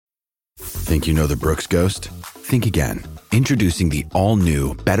Think you know the Brooks Ghost? Think again. Introducing the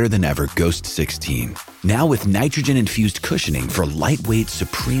all-new, better-than-ever Ghost 16. Now with nitrogen-infused cushioning for lightweight,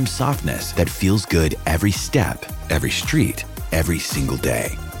 supreme softness that feels good every step, every street, every single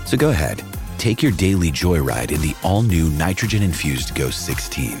day. So go ahead, take your daily joyride in the all-new nitrogen-infused Ghost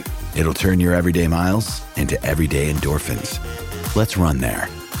 16. It'll turn your everyday miles into everyday endorphins. Let's run there.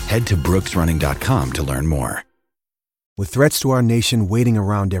 Head to brooksrunning.com to learn more. With threats to our nation waiting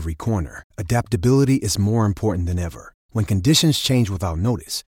around every corner, adaptability is more important than ever. When conditions change without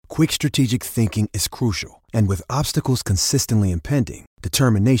notice, quick strategic thinking is crucial. And with obstacles consistently impending,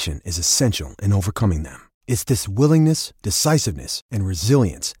 determination is essential in overcoming them. It's this willingness, decisiveness, and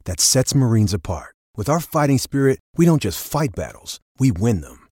resilience that sets Marines apart. With our fighting spirit, we don't just fight battles, we win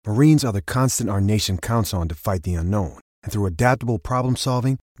them. Marines are the constant our nation counts on to fight the unknown. And through adaptable problem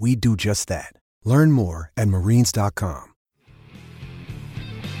solving, we do just that. Learn more at marines.com.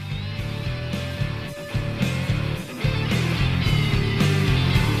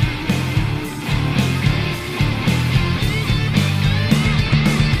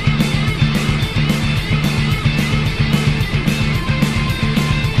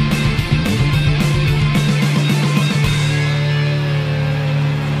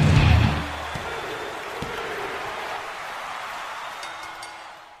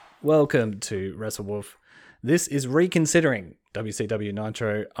 Welcome to WrestleWolf. This is Reconsidering WCW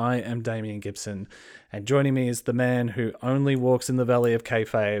Nitro. I am Damian Gibson, and joining me is the man who only walks in the valley of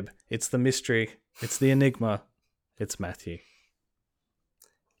kayfabe. It's the mystery. It's the enigma. It's Matthew.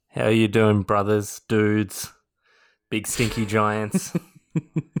 How you doing, brothers, dudes, big stinky giants?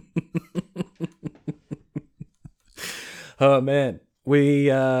 Oh man, we've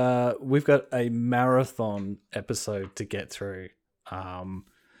got a marathon episode to get through.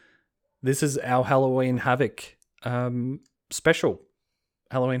 This is our Halloween Havoc special.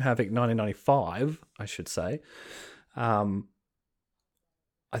 Halloween Havoc 1995, I should say. I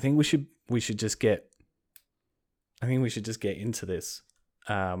think we should just get into this.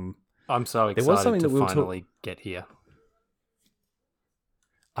 I'm so excited there was something to that finally get here.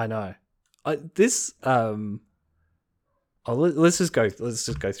 I know. Let's just go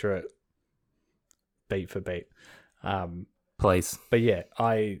through it beat for beat. Please. But yeah,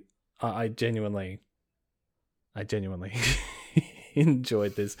 I genuinely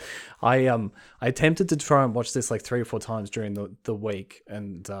enjoyed this. I attempted to try and watch this like 3 or 4 times during the week,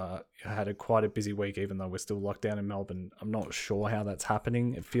 and I had quite a busy week, even though we're still locked down in Melbourne. I'm not sure how that's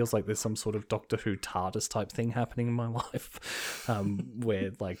happening. It feels like there's some sort of Doctor Who TARDIS type thing happening in my life,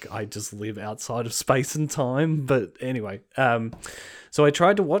 where like I just live outside of space and time. But anyway, so I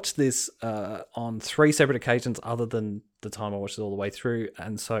tried to watch this on 3 separate occasions, other than the time I watched it all the way through,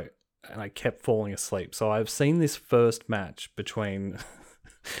 and I kept falling asleep. So I've seen this first match between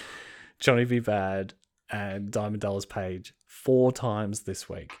Johnny B. Bad and Diamond Dallas Page 4 times this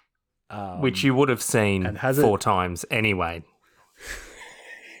week. Which you would have seen 4 times anyway.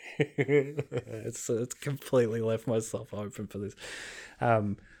 It's completely left myself open for this.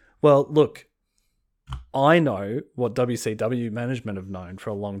 Well, look, I know what WCW management have known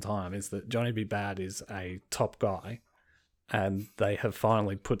for a long time is that Johnny B. Bad is a top guy. And they have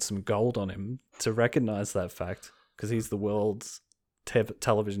finally put some gold on him to recognize that fact, because he's the world's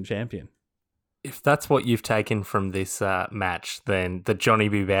television champion. If that's what you've taken from this match, then the Johnny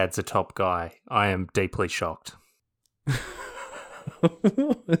B. Bad's a top guy. I am deeply shocked.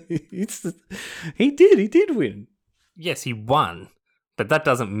 He did win. Yes, he won, but that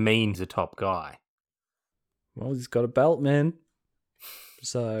doesn't mean he's a top guy. Well, he's got a belt, man.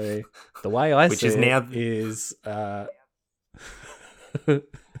 So the way I see it is...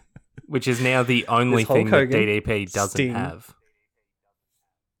 which is now the only thing that DDP doesn't Sting. have.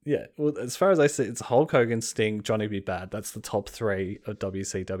 Yeah, well, as far as I see, it's Hulk Hogan, Sting, Johnny B. Bad. That's the top 3 of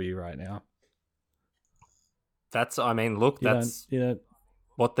WCW right now. That's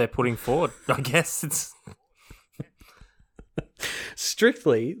what they're putting forward. I guess it's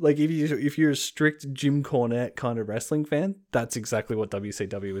strictly like if you're a strict Jim Cornette kind of wrestling fan, that's exactly what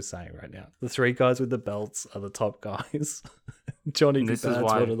WCW is saying right now. The 3 guys with the belts are the top guys. Johnny B. Bad's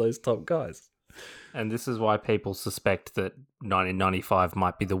one of those top guys. And this is why people suspect that 1995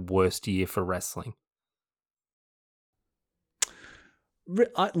 might be the worst year for wrestling.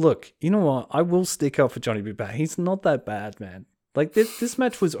 Look, you know what? I will stick up for Johnny B. Bad. He's not that bad, man. Like this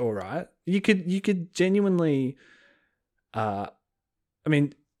match was all right. You could genuinely, I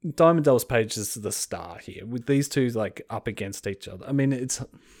mean, Diamond Dallas Page is the star here with these two like up against each other. I mean,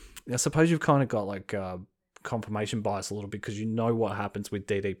 I suppose you've kind of got like confirmation bias a little bit because you know what happens with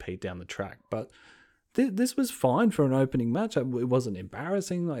DDP down the track, but this was fine for an opening match. It wasn't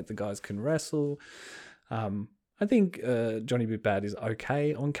embarrassing. Like, the guys can wrestle. I think Johnny B. Bad is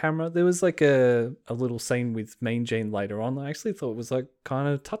okay on camera. There was like a little scene with Mean Gene later on that I actually thought was like kind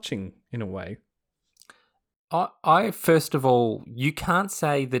of touching in a way. I first of all, you can't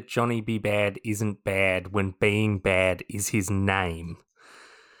say that Johnny B. Bad isn't bad when being bad is his name.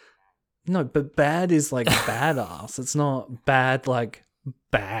 No, but bad is like badass. It's not bad like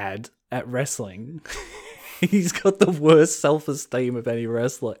bad at wrestling. He's got the worst self-esteem of any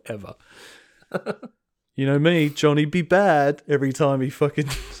wrestler ever. You know me, Johnny B. Bad, every time he fucking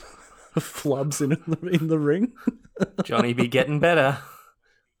flubs in the ring. Johnny B. getting better.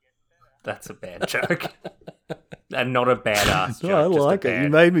 That's a bad joke. And not a badass joke. No, I like it. You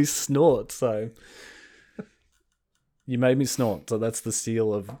made me snort, so... You made me snort, so that's the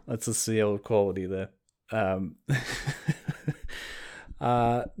seal of quality there.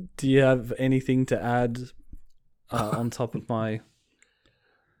 Do you have anything to add on top of my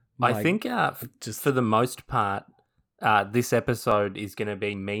I think just for the most part, this episode is going to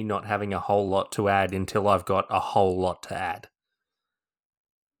be me not having a whole lot to add until I've got a whole lot to add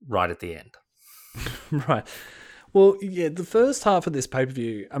right at the end. Right. Well, yeah, the first half of this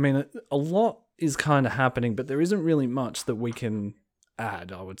pay-per-view, I mean, a lot is kind of happening, but there isn't really much that we can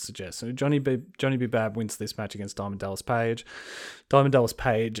add, I would suggest. So Johnny B. Bad wins this match against Diamond Dallas Page. Diamond Dallas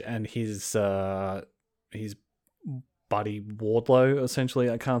Page and his buddy Wardlow, essentially.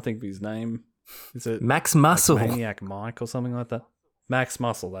 I can't think of his name. Is it Max Muscle? Like Maniac Mike or something like that? Max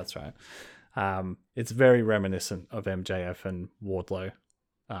Muscle, that's right. It's very reminiscent of MJF and Wardlow,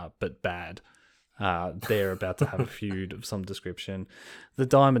 but bad. They're about to have a feud of some description. The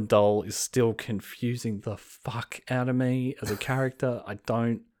Diamond Doll is still confusing the fuck out of me as a character. I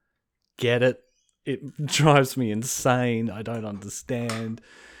don't get it. It drives me insane. I don't understand.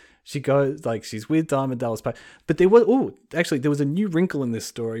 She goes, like, she's with Diamond Dallas Page. But there was a new wrinkle in this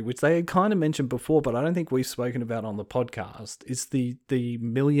story, which they had kind of mentioned before, but I don't think we've spoken about on the podcast. It's the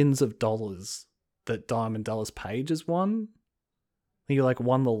millions of dollars that Diamond Dallas Page has won. He, like,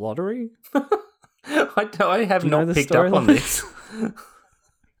 won the lottery. I have not picked up on this.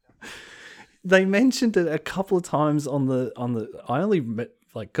 They mentioned it a couple of times on the. I only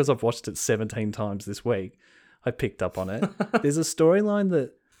like because I've watched it 17 times this week. I picked up on it. There's a storyline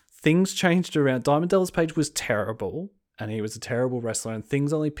that things changed around. Diamond Dallas Page was terrible, and he was a terrible wrestler, and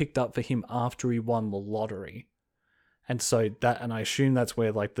things only picked up for him after he won the lottery. And so and I assume that's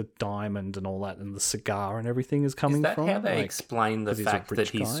where like the diamond and all that and the cigar and everything is coming from. Is that how they explain the fact that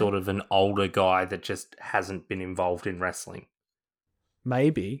he's sort of an older guy that just hasn't been involved in wrestling?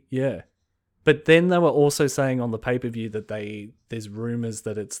 Maybe, yeah. But then they were also saying on the pay-per-view that there's rumors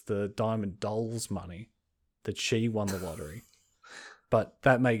that it's the Diamond Doll's money, that she won the lottery. But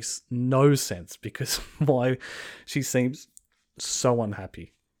that makes no sense because why? She seems so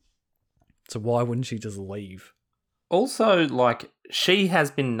unhappy. So why wouldn't she just leave? Also, like, she has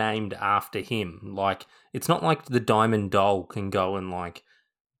been named after him. Like, it's not like the Diamond Doll can go and, like,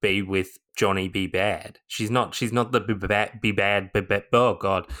 be with Johnny B. Bad. She's not the B. Bad. Oh,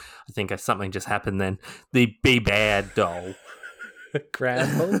 God. I think something just happened then. The B. Bad doll.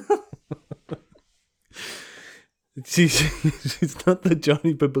 Granville? She's not the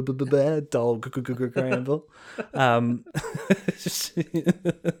Johnny Bad doll, Granville.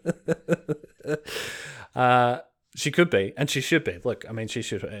 She could be, and she should be. Look, I mean, she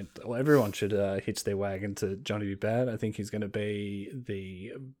should. Everyone should hitch their wagon to Johnny B. Bad. I think he's going to be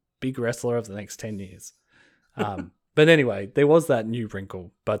the big wrestler of the next 10 years. But anyway, there was that new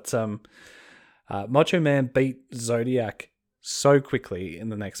wrinkle. But Macho Man beat Zodiac so quickly in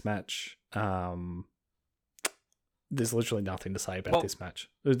the next match. There's literally nothing to say about this match.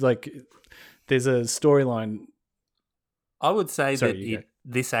 Like, there's a storyline. I would say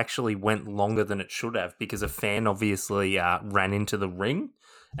this actually went longer than it should have because a fan obviously ran into the ring.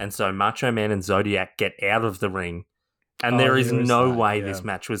 And so Macho Man and Zodiac get out of the ring. And there is no way this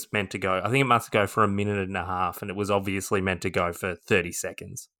match was meant to go. I think it must go for a minute and a half, and it was obviously meant to go for 30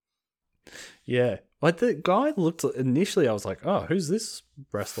 seconds. Yeah. Like, the guy looked, initially I was like, oh, who's this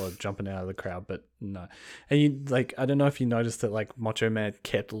wrestler jumping out of the crowd? But no. And you, like, I don't know if you noticed that, like, Macho Man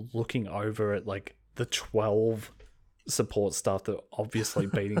kept looking over at, like, the 12 support staff that are obviously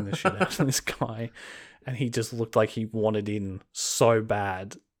beating the shit out of this guy, and he just looked like he wanted in so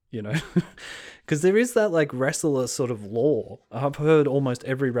bad, you know, because there is that like wrestler sort of lore. I've heard almost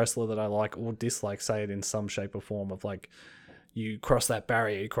every wrestler that I like or dislike say it in some shape or form of like, you cross that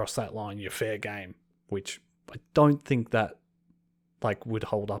barrier, you cross that line, you're fair game, which I don't think that like would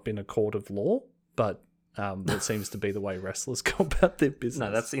hold up in a court of law, but That seems to be the way wrestlers go about their business.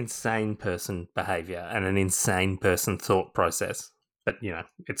 No, that's insane person behavior and an insane person thought process. But,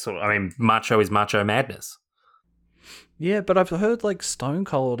 it's sort of, macho is macho madness. Yeah, but I've heard like Stone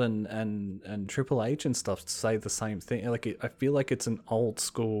Cold and Triple H and stuff say the same thing. Like, I feel like it's an old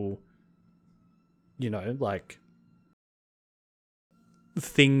school, like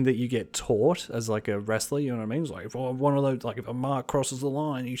thing that you get taught as like a wrestler. You know what I mean? It's like, if one of those, like if a mark crosses the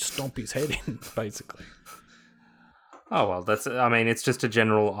line, you stomp his head in, basically. Oh, well, it's just a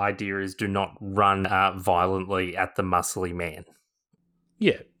general idea is do not run violently at the muscly man.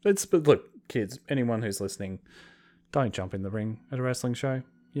 Yeah, but look, kids, anyone who's listening, don't jump in the ring at a wrestling show,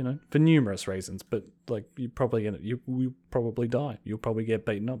 for numerous reasons. But like, you probably die. You'll probably get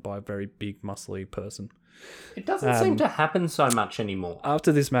beaten up by a very big, muscly person. It doesn't seem to happen so much anymore.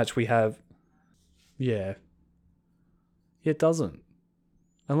 After this match, we have, it doesn't,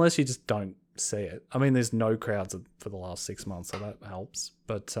 unless you just don't see it. There's no crowds for the last 6 months, so that helps.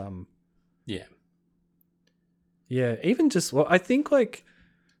 But yeah, even just I think like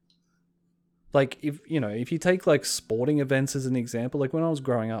if if you take like sporting events as an example, like when I was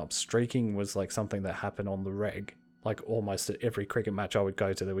growing up, streaking was like something that happened on the reg. Like almost at every cricket match I would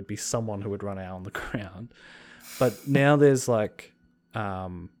go to, there would be someone who would run out on the ground. But now there's like it's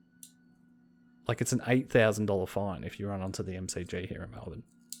an $8,000 fine if you run onto the MCG here in Melbourne.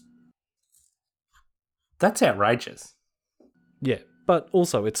 That's outrageous. Yeah, but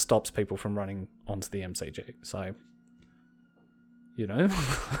also it stops people from running onto the MCG. So,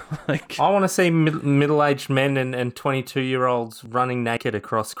 like, I want to see middle-aged men and 22-year-olds running naked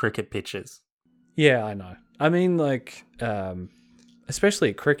across cricket pitches. Yeah, I know. Especially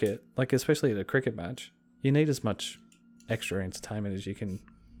at cricket, especially at a cricket match, you need as much extra entertainment as you can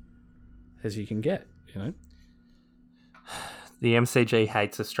get, The MCG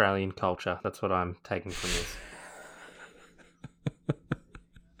hates Australian culture. That's what I'm taking from this.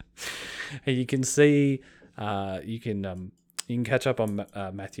 And you can see, you can catch up on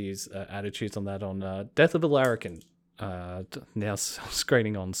Matthew's attitudes on that on Death of a Larrikin, now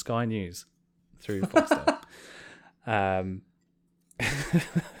screening on Sky News through Foxtel. I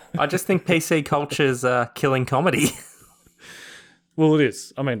just think PC culture's killing comedy. Well, it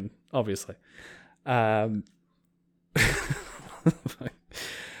is. Obviously.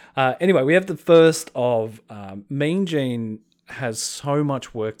 Anyway, we have the first of Mean Gene has so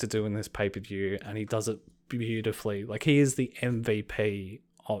much work to do in this pay-per-view, and he does it beautifully. Like, he is the MVP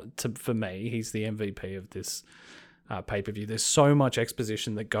for me. He's the MVP of this pay-per-view. There's so much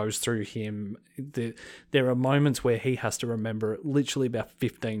exposition that goes through him. There are moments where he has to remember literally about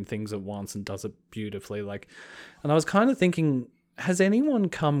 15 things at once and does it beautifully. And I was kind of thinking, has anyone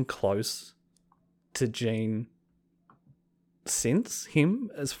come close to Gene since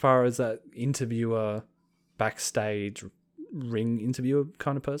him as far as that interviewer, backstage, ring interviewer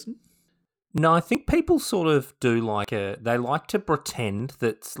kind of person? No, I think people sort of do they like to pretend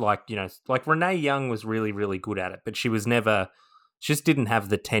that's like Renee Young was really, really good at it, but she just didn't have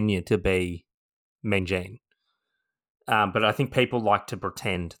the tenure to be Mean Gene. But I think people like to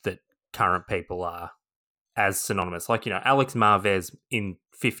pretend that current people are as synonymous. Alex Marvez in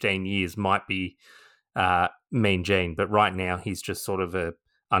 15 years might be Mean Gene, but right now he's just sort of a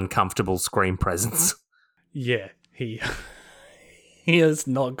uncomfortable screen presence. Yeah, he has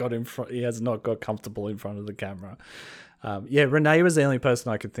not got comfortable in front of the camera. Renee was the only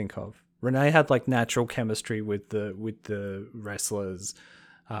person I could think of. Renee had natural chemistry with the wrestlers,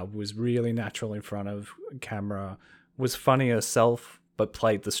 was really natural in front of camera, was funny herself, but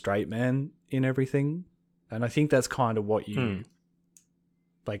played the straight man in everything. And I think that's kind of what you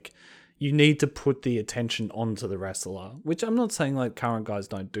you need to put the attention onto the wrestler, which I'm not saying current guys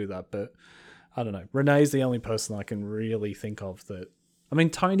don't do that, but I don't know. Renee's the only person I can really think of that.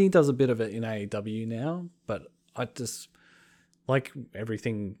 Tony does a bit of it in AEW now, but I just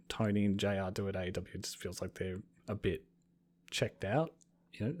everything Tony and JR do at AEW. It just feels like they're a bit checked out,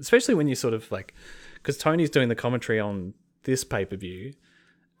 especially when you sort of because Tony's doing the commentary on this pay-per-view,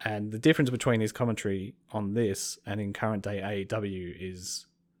 and the difference between his commentary on this and in current day AEW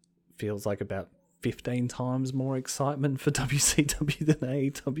feels like about 15 times more excitement for WCW than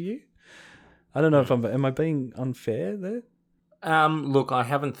AEW. I don't know if am I being unfair there? Look, I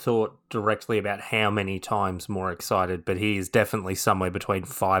haven't thought directly about how many times more excited, but he is definitely somewhere between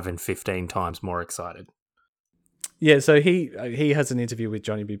 5 and 15 times more excited. Yeah, so he has an interview with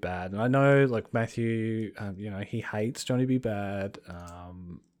Johnny B. Bad, and I know Matthew, he hates Johnny B. Bad.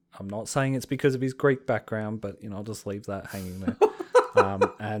 I'm not saying it's because of his Greek background, but I'll just leave that hanging there.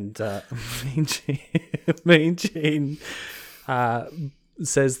 And Mean Gene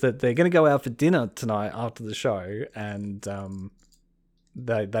says that they're going to go out for dinner tonight after the show, and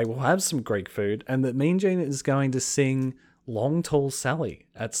they will have some Greek food, and that Mean Gene is going to sing Long Tall Sally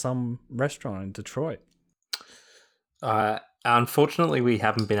at some restaurant in Detroit. Unfortunately, we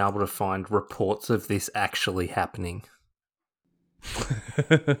haven't been able to find reports of this actually happening.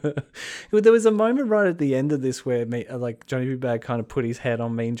 There was a moment right at the end of this where Johnny B. Bad kind of put his head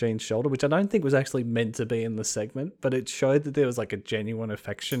on Mean Gene's shoulder, which I don't think was actually meant to be in the segment, but it showed that there was like a genuine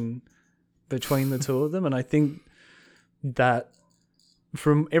affection between the two of them. And I think that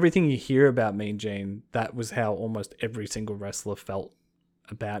from everything you hear about Mean Gene, that was how almost every single wrestler felt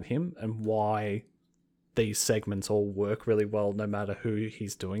about him, and why these segments all work really well no matter who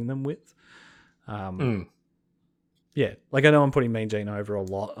he's doing them with. Yeah, like I know I'm putting Mean Gene over a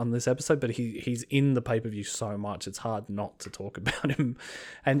lot on this episode, but he's in the pay-per-view so much, it's hard not to talk about him.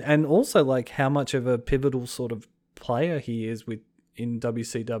 And also like how much of a pivotal sort of player he is in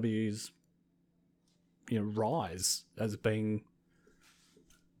WCW's rise as being,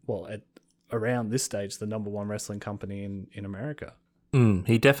 well, at around this stage, the number one wrestling company in America.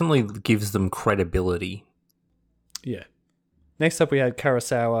 He definitely gives them credibility. Yeah. Next up we had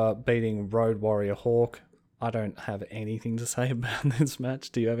Kurosawa beating Road Warrior Hawk. I don't have anything to say about this match.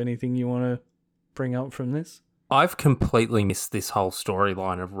 Do you have anything you want to bring up from this? I've completely missed this whole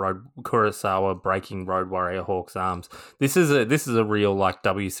storyline of Kurosawa breaking Road Warrior Hawk's arms. This is a real like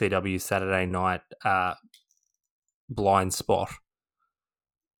WCW Saturday Night blind spot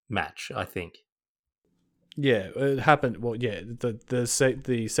match, I think. Yeah, it happened. Well, yeah, the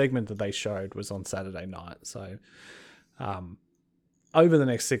segment that they showed was on Saturday night. So, over the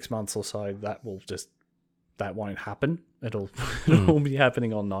next 6 months or so, that won't happen. It'll be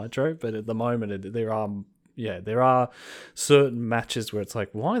happening on Nitro. But at the moment, there are certain matches where it's like,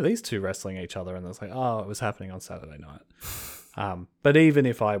 why are these two wrestling each other? And it's like, oh, it was happening on Saturday night. But even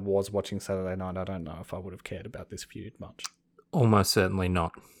if I was watching Saturday night, I don't know if I would have cared about this feud much. Almost certainly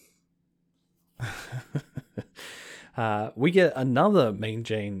not. We get another Mean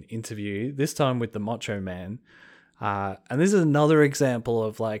Gene interview, this time with the Macho Man. And this is another example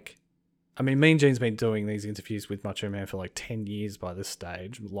of like, I mean, Mean Gene's been doing these interviews with Macho Man for like 10 years by this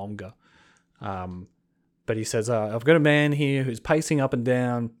stage, longer. But he says, I've got a man here who's pacing up and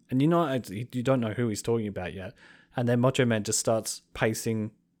down, and you don't know who he's talking about yet. And then Macho Man just starts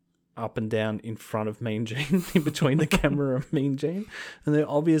pacing up and down in front of Mean Gene, in between the camera and Mean Gene. And they're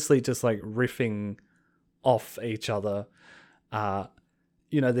obviously just like riffing off each other.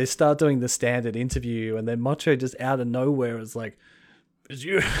 They start doing the standard interview, and then Macho just out of nowhere is like, is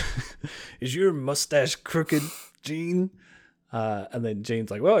your mustache crooked, Gene? And then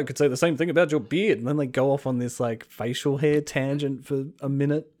Gene's like, well, I could say the same thing about your beard. And then they go off on this like facial hair tangent for a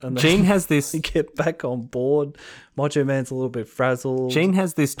minute. And then Gene has this... They get back on board. Macho Man's a little bit frazzled. Gene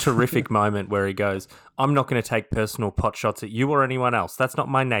has this terrific moment where he goes, I'm not going to take personal pot shots at you or anyone else. That's not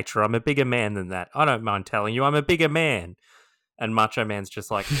my nature. I'm a bigger man than that. I don't mind telling you I'm a bigger man. And Macho Man's just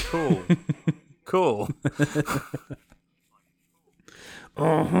like, cool. Cool.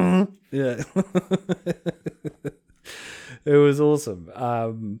 Yeah. It was awesome.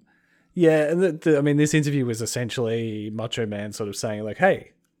 And this interview was essentially Macho Man sort of saying like,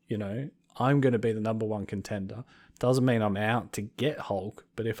 hey, I'm going to be the number one contender. Doesn't mean I'm out to get Hulk,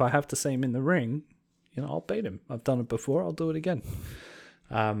 but if I have to see him in the ring, I'll beat him. I've done it before. I'll do it again.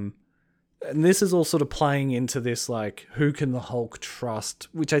 And this is all sort of playing into this, like, who can the Hulk trust,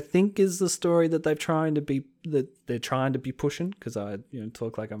 which I think is the story that they're trying to be pushing, because I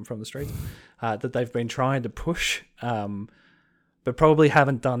talk like I'm from the streets, that they've been trying to push, but probably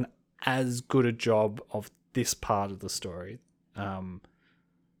haven't done as good a job of this part of the story.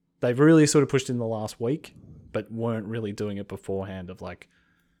 They've really sort of pushed in the last week, but weren't really doing it beforehand of like,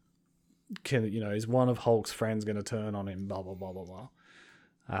 is one of Hulk's friends going to turn on him, blah, blah, blah, blah,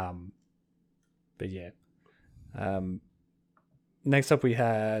 blah. But yeah. Next up we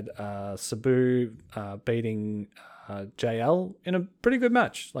had Sabu beating JL in a pretty good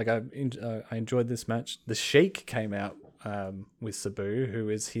match. Like I enjoyed this match. The Sheik came out with Sabu, who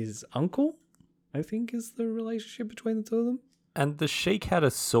is his uncle, I think is the relationship between the two of them. And the Sheik had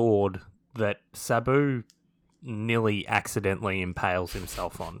a sword that Sabu nearly accidentally impales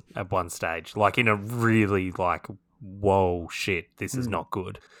himself on at one stage. Like in a really like, whoa, shit, this is not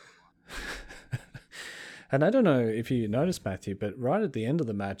good. And I don't know if you noticed, Matthew, but right at the end of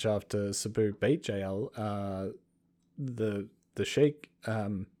the match after Sabu beat JL, the Sheik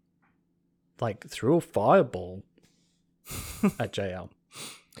threw a fireball at JL.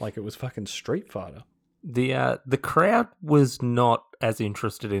 Like it was fucking Street Fighter. The crowd was not as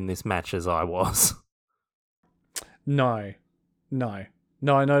interested in this match as I was. No.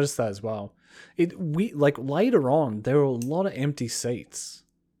 No, I noticed that as well. We later on there were a lot of empty seats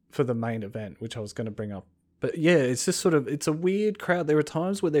for the main event, which I was going to bring up. But yeah, it's just sort of, it's a weird crowd. There are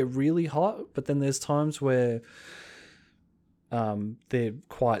times where they're really hot, but then there's times where they're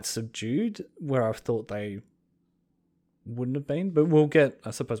quite subdued, where I thought they wouldn't have been. But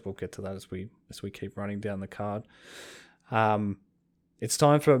I suppose we'll get to that as we keep running down the card. It's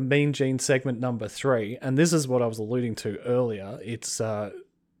time for Mean Gene segment number 3, and this is what I was alluding to earlier. It's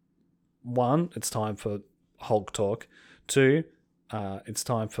 1, it's time for Hulk talk. 2, it's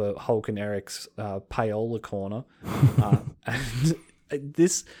time for Hulk and Eric's payola corner. And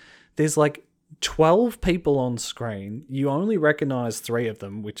there's like 12 people on screen. You only recognize 3 of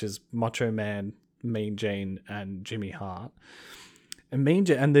them, which is Macho Man, Mean Gene, and Jimmy Hart. And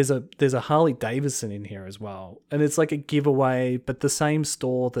there's a Harley Davidson in here as well, and it's like a giveaway, but the same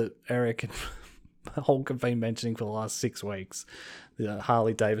store that Eric and Hulk have been mentioning for the last 6 weeks, the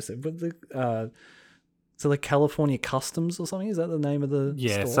Harley Davidson, but so like California Customs or something, is that the name of the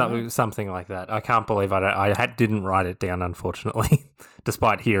store? Something like that. I can't believe I didn't write it down, unfortunately,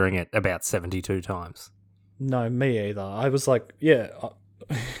 despite hearing it about 72 times. No, me either. I was like, yeah.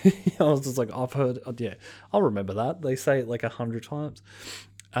 I was just like, I've heard, yeah, I'll remember that. They say it like 100 times.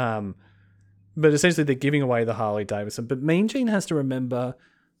 But essentially they're giving away the Harley Davidson. But Mean Gene has to remember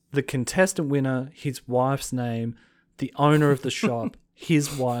the contestant winner, his wife's name, the owner of the shop,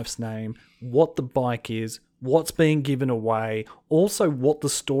 his wife's name, what the bike is, what's being given away, also what the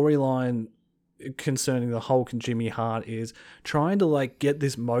storyline concerning the Hulk and Jimmy Hart is, trying to like get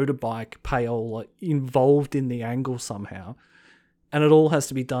this motorbike payola involved in the angle somehow. And it all has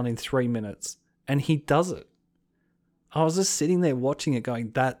to be done in 3 minutes. And he does it. I was just sitting there watching it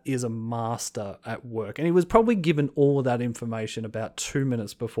going, that is a master at work. And he was probably given all of that information about 2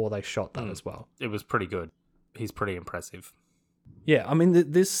 minutes before they shot that as well. It was pretty good. He's pretty impressive. Yeah, I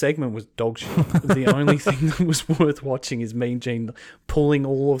mean, this segment was dog shit. The only thing that was worth watching is Mean Gene pulling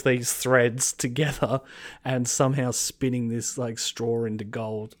all of these threads together and somehow spinning this like straw into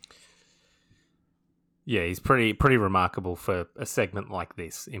gold. Yeah, he's pretty remarkable for a segment like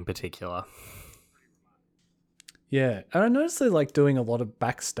this in particular. Yeah, and I noticed they're like doing a lot of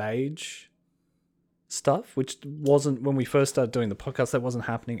backstage stuff, which wasn't, when we first started doing the podcast, that wasn't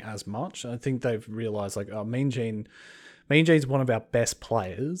happening as much. I think they've realized like, oh, Mean Gene's one of our best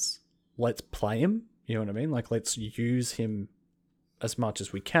players. Let's play him. You know what I mean? Like, let's use him as much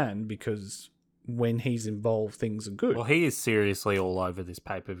as we can, because when he's involved, things are good. Well, he is seriously all over this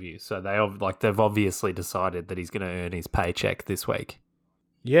pay-per-view, so they've obviously decided that he's going to earn his paycheck this week.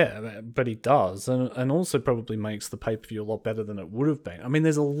 Yeah, but he does, and also probably makes the pay-per-view a lot better than it would have been. I mean,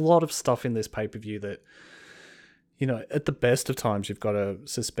 there's a lot of stuff in this pay-per-view that, you know, at the best of times, you've got to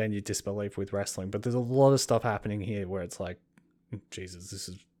suspend your disbelief with wrestling, but there's a lot of stuff happening here where it's like, Jesus, this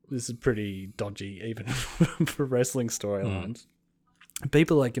is pretty dodgy, even for wrestling storylines.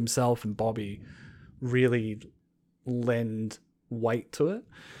 People like himself and Bobby really lend weight to it.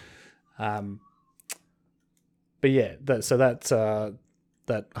 But yeah,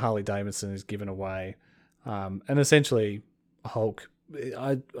 that Harley Davidson is given away. And essentially Hulk,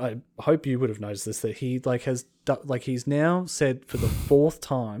 I hope you would have noticed this, that he he's now said for the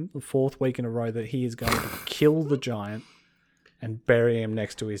 4th week in a row, that he is going to kill the Giant and bury him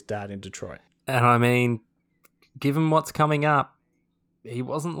next to his dad in Detroit. And I mean, given what's coming up, he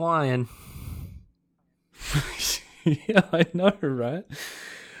wasn't lying. Yeah, I know, right?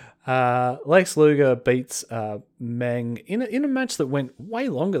 Lex Luger beats Meng in a match that went way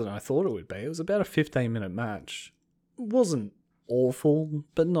longer than I thought it would be. It was about a 15-minute match. It wasn't awful,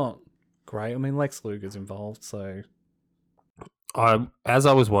 but not great. I mean, Lex Luger's involved, so... As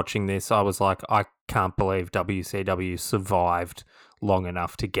I was watching this, I was like, I can't believe WCW survived long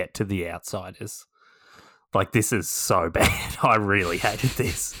enough to get to the Outsiders. Like, this is so bad. I really hated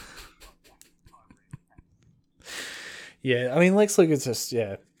this. Yeah, I mean, Lex Luger's just,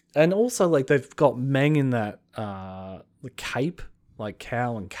 yeah. And also, like, they've got Meng in that the cape, like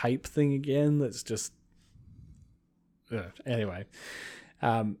cow and cape thing again. That's just... Anyway.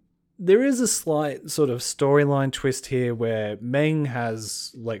 There is a slight sort of storyline twist here where Meng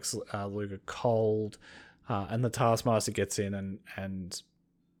has Lex Luger cold, and the Taskmaster gets in and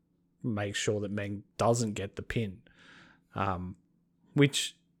makes sure that Meng doesn't get the pin,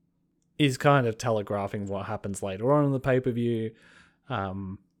 which is kind of telegraphing what happens later on in the pay-per-view.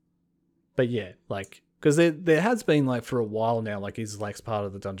 But yeah, like, because there has been, like, for a while now, like, is Lex part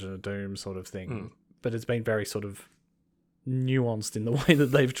of the Dungeon of Doom sort of thing, but it's been very sort of nuanced in the way that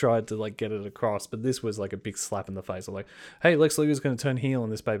they've tried to, like, get it across. But this was like a big slap in the face of, like, hey, Lex Luger's going to turn heel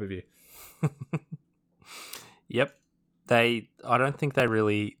in this pay-per-view. Yep. I don't think they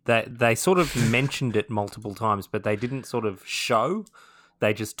really they sort of mentioned it multiple times, but they didn't sort of show.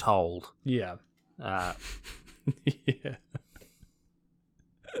 They just told. Yeah. Uh, yeah.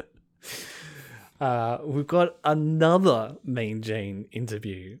 We've got another Mean Gene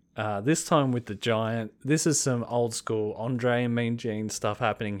interview. This time with the Giant. This is some old school Andre and Mean Gene stuff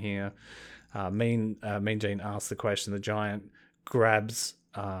happening here. Mean Gene asks the question. The Giant grabs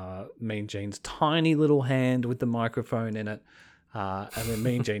Mean Gene's tiny little hand with the microphone in it. And then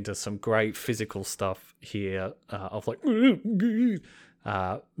Mean Gene does some great physical stuff here of like,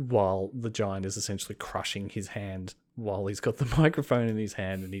 while the Giant is essentially crushing his hand while he's got the microphone in his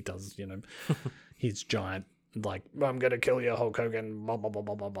hand, and he does, his giant, like, I'm going to kill you, Hulk Hogan, blah, blah, blah,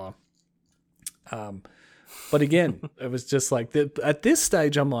 blah, blah, blah. But again, it was just like, at this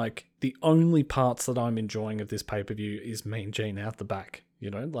stage, I'm like, the only parts that I'm enjoying of this pay-per-view is Mean Gene out the back.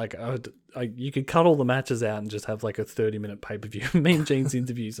 Like you could cut all the matches out and just have like a 30-minute pay-per-view Mean Gene's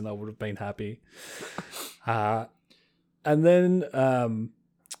interviews, and I would have been happy. And then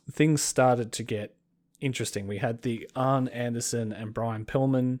things started to get interesting. We had the Arn Anderson and Brian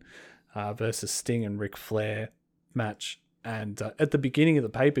Pillman versus Sting and Ric Flair match. And at the beginning of the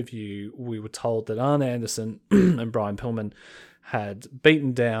pay-per-view, we were told that Arn Anderson and Brian Pillman had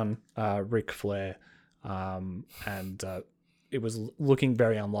beaten down Ric Flair, and it was looking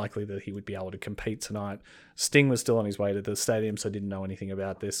very unlikely that he would be able to compete tonight. Sting was still on his way to the stadium, so didn't know anything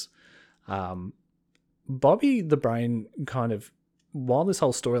about this. Bobby the Brain kind of, while this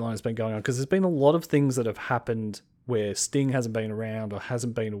whole storyline has been going on, because there's been a lot of things that have happened where Sting hasn't been around or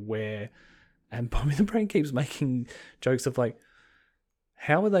hasn't been aware, and Bobby the Brain keeps making jokes of like,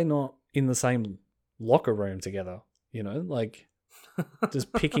 how are they not in the same locker room together? Like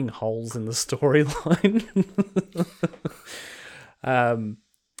just picking holes in the storyline.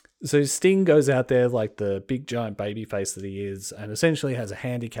 So Sting goes out there like the big giant baby face that he is, and essentially has a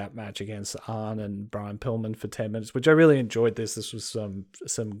handicap match against Arn and Brian Pillman for 10 minutes, which I really enjoyed. This was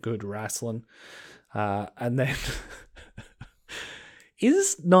some good wrestling. And then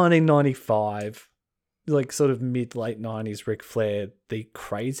is 1995, like sort of mid-late 90s Ric Flair, the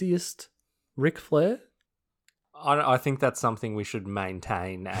craziest Ric Flair? I think that's something we should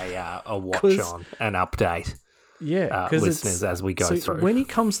maintain a watch on, an update. Yeah, listeners, as we go through. When he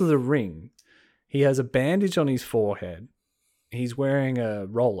comes to the ring, he has a bandage on his forehead. He's wearing a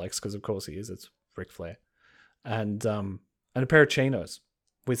Rolex, because of course he is. It's Ric Flair, and a pair of chinos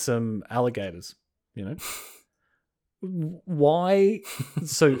with some alligators. Why?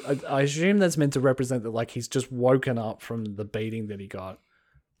 So I assume that's meant to represent that, like, he's just woken up from the beating that he got.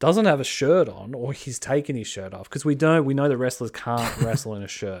 Doesn't have a shirt on, or he's taken his shirt off, because we know that wrestlers can't wrestle in a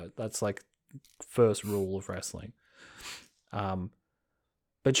shirt. That's like first rule of wrestling.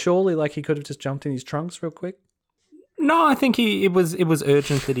 But surely, like, he could have just jumped in his trunks real quick. No, I think it was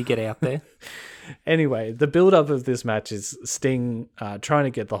urgent that he get out there. Anyway, the build-up of this match is Sting trying to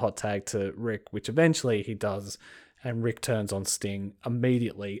get the hot tag to Rick, which eventually he does, and Rick turns on Sting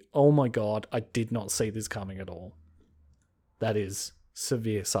immediately. Oh my God, I did not see this coming at all. That is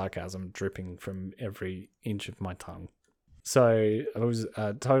severe sarcasm dripping from every inch of my tongue. So I was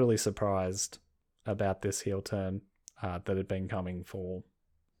totally surprised about this heel turn that had been coming for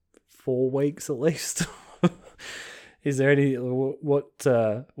 4 weeks at least. Is there any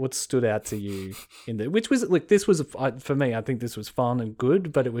what stood out to you in the, which was, look, this was for me, I think this was fun and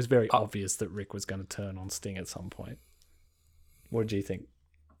good, but it was very obvious that Rick was going to turn on Sting at some point. What did you think?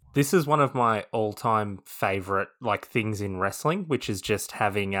 This is one of my all-time favorite things in wrestling, which is just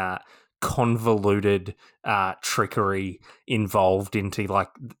having convoluted trickery involved into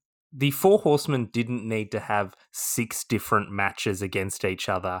the Four Horsemen didn't need to have 6 different matches against each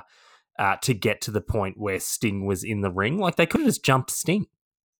other to get to the point where Sting was in the ring. Like, they could have just jumped Sting.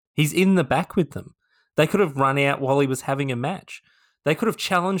 He's in the back with them. They could have run out while he was having a match. They could have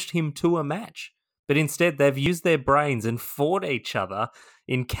challenged him to a match. But instead, they've used their brains and fought each other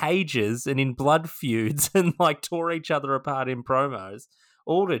in cages and in blood feuds and tore each other apart in promos,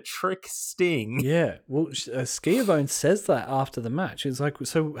 all to trick Sting. Yeah, well, Schiavone says that after the match. It's like,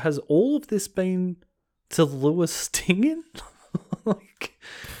 so has all of this been to lure Sting in?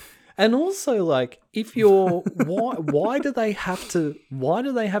 And also, if you're why do they have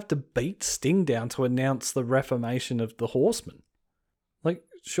to beat Sting down to announce the reformation of the Horsemen?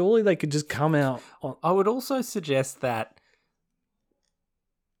 Surely they could just come out. I would also suggest that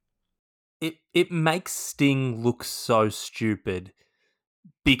it makes Sting look so stupid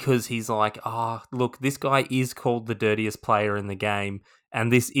because he's like, look, this guy is called the dirtiest player in the game,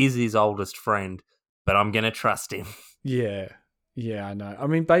 and this is his oldest friend, but I'm going to trust him. Yeah. Yeah, I know. I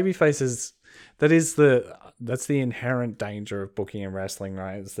mean, babyface is that's the inherent danger of booking in wrestling,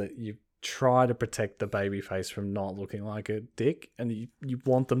 right? Is that you try to protect the babyface from not looking like a dick, and you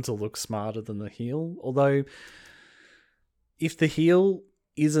want them to look smarter than the heel. Although, if the heel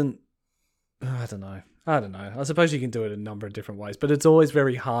isn't, I don't know. I suppose you can do it a number of different ways, but it's always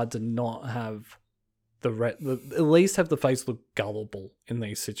very hard to not have at least have the face look gullible in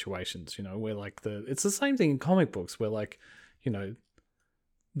these situations. You know, where like it's the same thing in comic books, where like, you know,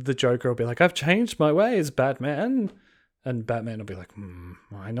 the Joker will be like, "I've changed my ways, Batman." And Batman will be like,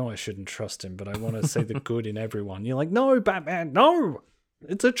 I know I shouldn't trust him, but I want to see the good in everyone. You're like, no, Batman, no.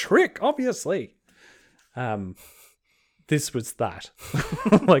 It's a trick, obviously. This was that.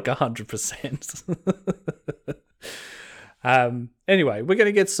 Like 100%. Anyway, we're going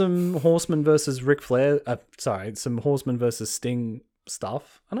to get some Horseman versus Ric Flair. Some Horseman versus Sting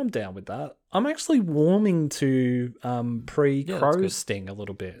stuff. And I'm down with that. I'm actually warming to pre-Crow Sting a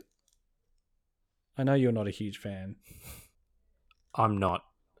little bit. I know you're not a huge fan. I'm not.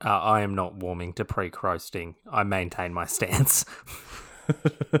 I am not warming to pre-Crow Sting. I maintain my stance.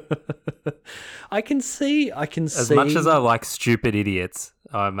 I can see. As much as I like stupid idiots,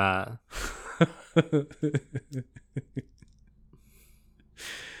 I'm. I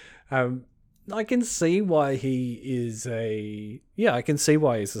can see why he is I can see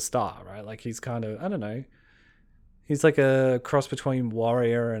why he's a star, right? Like he's kind of, I don't know. He's like a cross between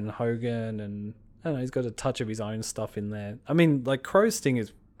Warrior and Hogan, and I don't know, he's got a touch of his own stuff in there. I mean, like Crow Sting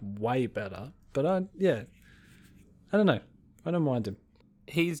is way better, but I don't know. I don't mind him.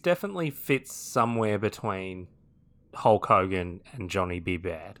 He's definitely fits somewhere between Hulk Hogan and Johnny B.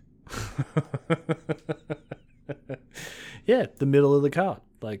 Bad. Yeah, the middle of the card.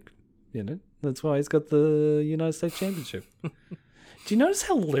 Like, you know, that's why he's got the United States Championship. Do you notice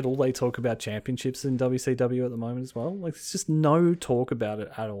how little they talk about championships in WCW at the moment as well? Like, there's just no talk about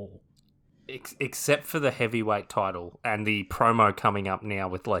it at all. Except for the heavyweight title and the promo coming up now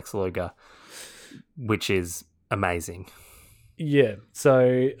with Lex Luger, which is amazing. Yeah,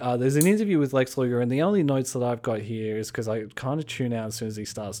 so there's an interview with Lex Luger, and the only notes that I've got here is because I kind of tune out as soon as he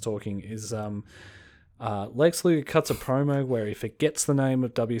starts talking, is Lex Luger cuts a promo where he forgets the name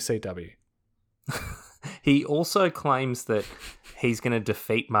of WCW. He also claims that he's going to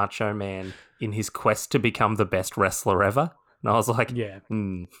defeat Macho Man in his quest to become the best wrestler ever. And I was like,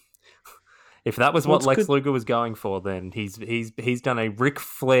 if that was what Lex Luger was going for, then he's done a Ric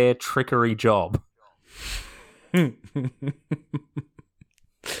Flair trickery job.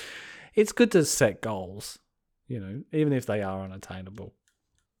 It's good to set goals, you know, even if they are unattainable.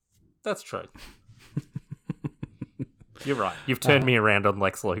 That's true. You're right. You've turned me around on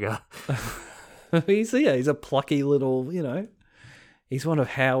Lex Luger. He's a plucky little, you know, he's one of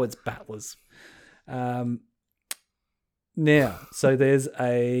Howard's battlers. Now, so there's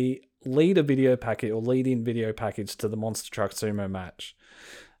a lead-in video package to the Monster Truck Sumo match,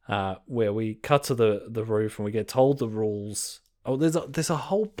 where we cut to the roof and we get told the rules. Oh, there's a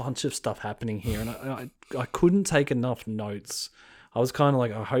whole bunch of stuff happening here, and I couldn't take enough notes. I was kind of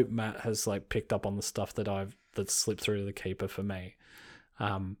like, I hope Matt has like picked up on the stuff that slipped through to the keeper for me.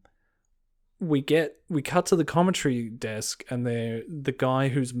 We cut to the commentary desk, and the guy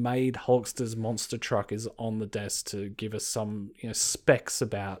who's made Hulkster's monster truck is on the desk to give us some, you know, specs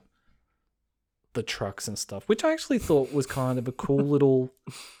about the trucks and stuff, which I actually thought was kind of a cool little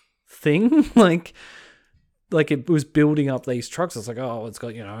thing. like it was building up these trucks. It's like, oh, it's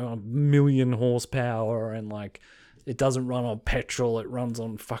got, you know, 1 million horsepower, and like it doesn't run on petrol, it runs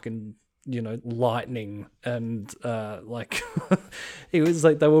on fucking, you know, lightning, and like it was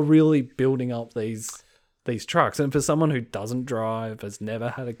like they were really building up these trucks. And for someone who doesn't drive, has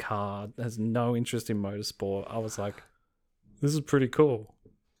never had a car, has no interest in motorsport, I was like, this is pretty cool.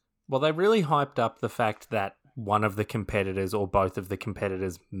 Well, they really hyped up the fact that one of the competitors or both of the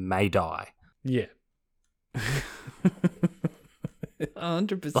competitors may die. Yeah.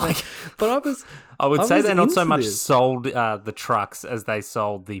 100%. Like, but I would say they not so much sold the trucks as they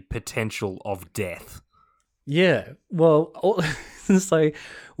sold the potential of death. Yeah. Well, so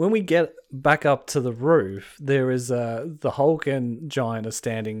when we get back up to the roof, there is the Hulk and Giant are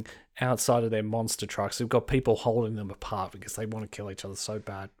standing outside of their monster trucks. We've got people holding them apart because they want to kill each other so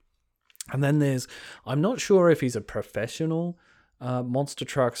bad. And then I'm not sure if he's a professional monster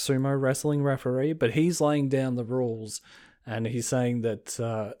truck sumo wrestling referee, but he's laying down the rules, and he's saying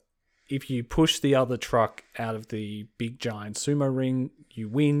that if you push the other truck out of the big giant sumo ring, you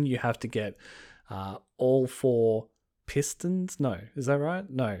win. You have to get all 4 pistons. No, is that right?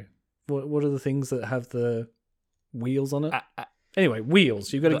 No. What are the things that have the wheels on it? Anyway,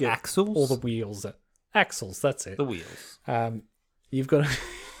 wheels. You've got to get axles? All the wheels. Axles, that's it. The wheels. you've got to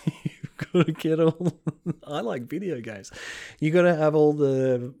you've got to get all. I like video games. You got to have all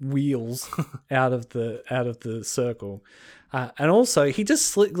the wheels out of the circle, and also he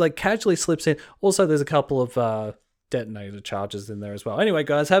just casually slips in. Also, there's a couple of detonator charges in there as well. Anyway,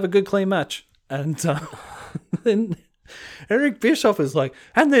 guys, have a good clean match, and then Eric Bischoff is like,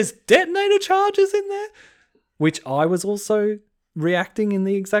 and there's detonator charges in there, which I was also reacting in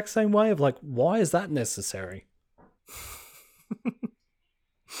the exact same way of like, why is that necessary?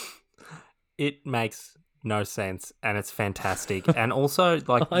 It makes no sense, and it's fantastic. And also,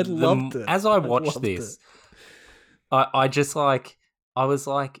 like, I loved it. As I watched this, I just like, I was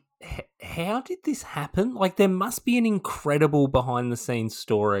like, how did this happen? Like, there must be an incredible behind the scenes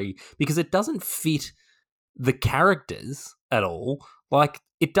story, because it doesn't fit the characters at all. Like,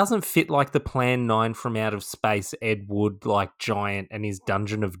 it doesn't fit like the Plan 9 from Out of Space Ed Wood, like, giant and his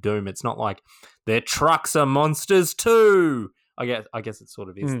Dungeon of Doom. It's not like their trucks are monsters too. I guess it sort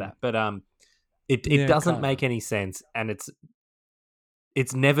of is that, but it doesn't make any sense, and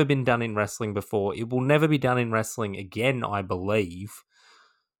it's never been done in wrestling before. It will never be done in wrestling again, I believe.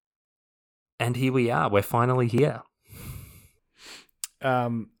 And here we are. We're finally here.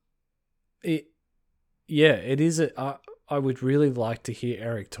 It is. I would really like to hear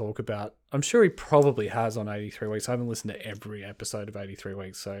Eric talk about. I'm sure he probably has on 83 Weeks. I haven't listened to every episode of 83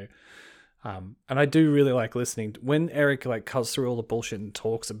 Weeks, so. And I do really like listening when Eric like cuts through all the bullshit and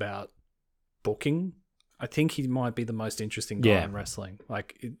talks about booking. I think he might be the most interesting guy in wrestling.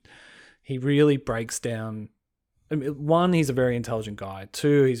 Like, he really breaks down. I mean, one, he's a very intelligent guy.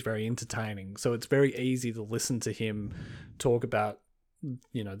 Two, he's very entertaining. So it's very easy to listen to him talk about,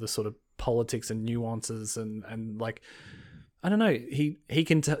 you know, the sort of politics and nuances and like, I don't know. He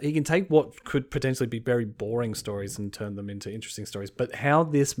can take what could potentially be very boring stories and turn them into interesting stories. But how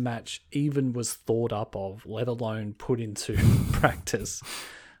this match even was thought up of, let alone put into practice,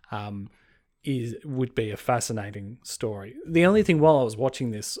 would be a fascinating story. The only thing while I was watching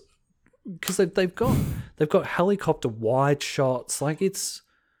this, because they've got helicopter wide shots, like it's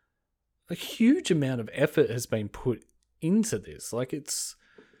a huge amount of effort has been put into this. Like it's,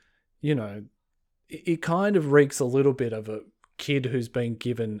 you know, it kind of reeks a little bit of a kid who's been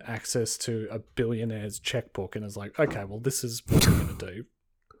given access to a billionaire's checkbook and is like, okay, well, this is what we're gonna do.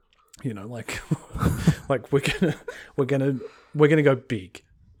 You know, like, like we're gonna go big.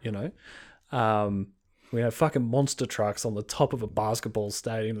 You know, we have fucking monster trucks on the top of a basketball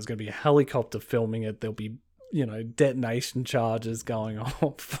stadium. There's gonna be a helicopter filming it. There'll be, you know, detonation charges going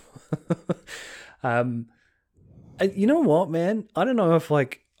off. And you know what, man? I don't know if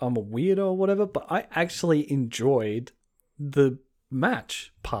like I'm a weirdo or whatever, but I actually enjoyed the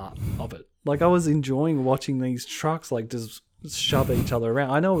match part of it. Like, I was enjoying watching these trucks like just shove each other around.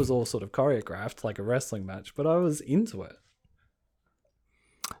 I know it was all sort of choreographed like a wrestling match, but I was into it.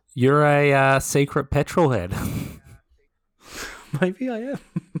 You're a secret petrol head. Maybe I am.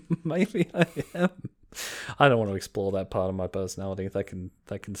 Maybe I am. I don't want to explore that part of my personality. They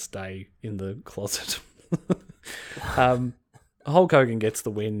can stay in the closet. Hulk Hogan gets the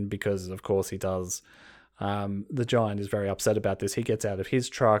win because, of course, he does. The Giant is very upset about this. He gets out of his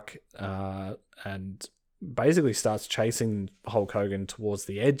truck and basically starts chasing Hulk Hogan towards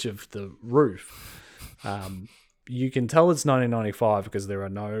the edge of the roof. You can tell it's 1995 because there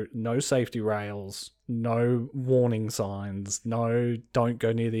are no safety rails, no warning signs, no don't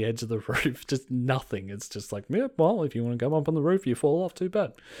go near the edge of the roof, just nothing. It's just like, yeah, well, if you want to go up on the roof, you fall off, too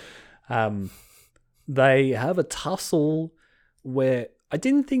bad. They have a tussle where I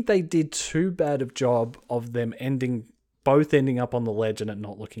didn't think they did too bad of job of them both ending up on the ledge and it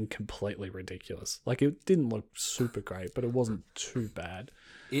not looking completely ridiculous. Like, it didn't look super great, but it wasn't too bad.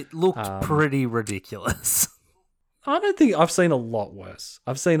 It looked pretty ridiculous. I don't think I've seen a lot worse.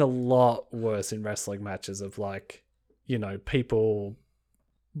 I've seen a lot worse in wrestling matches of like, you know, people,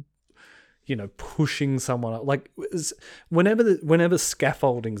 you know, pushing someone up. Like, whenever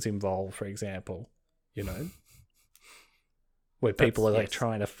scaffolding's involved, for example, you know, where people are like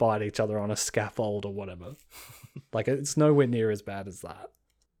trying to fight each other on a scaffold or whatever. Like, it's nowhere near as bad as that.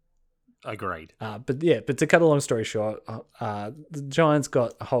 Agreed. But to cut a long story short, the Giant's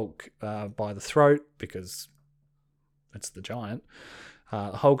got Hulk by the throat because it's the Giant.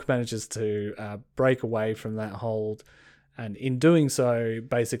 Hulk manages to break away from that hold, and in doing so,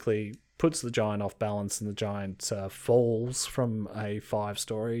 basically puts the Giant off balance, and the Giant falls from a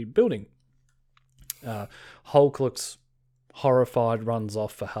 5-story building. Hulk looks horrified, runs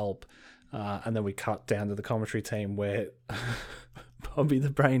off for help, and then we cut down to the commentary team where Bobby the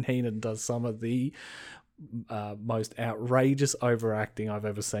Brain Heenan does some of the most outrageous overacting I've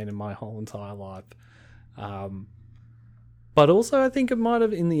ever seen in my whole entire life. But also, I think it might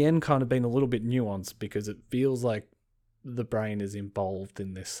have, in the end, kind of been a little bit nuanced because it feels like the brain is involved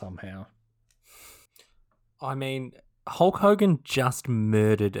in this somehow. I mean, Hulk Hogan just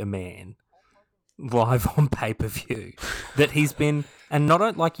murdered a man live on pay-per-view that he's been, and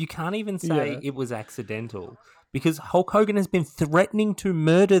not like you can't even say it was accidental because Hulk Hogan has been threatening to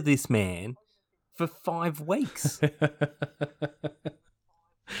murder this man for 5 weeks.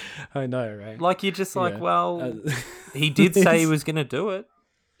 I know, right? Like, you're just like, well, he did say he was going to do it.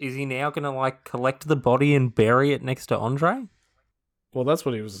 Is he now going to, like, collect the body and bury it next to Andre? Well, that's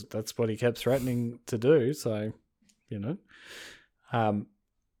what he kept threatening to do, so, you know.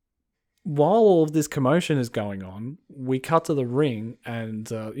 While all of this commotion is going on, we cut to the ring and,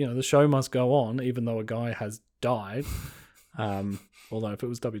 the show must go on, even though a guy has died. Although if it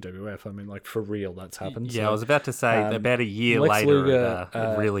was WWF, I mean, like, for real, that's happened. Yeah, so, I was about to say, about a year Lex later, Luger,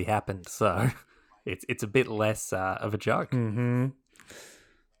 it really happened. So it's a bit less of a joke. Mm-hmm.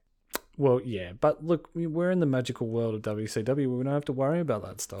 Well, yeah, but look, we're in the magical world of WCW. We don't have to worry about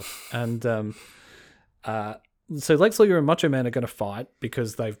that stuff. And so Lex Luger and Macho Man are going to fight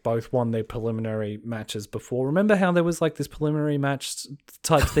because they've both won their preliminary matches before. Remember how there was like this preliminary match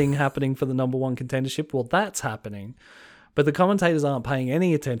type thing happening for the number one contendership? Well, that's happening. But the commentators aren't paying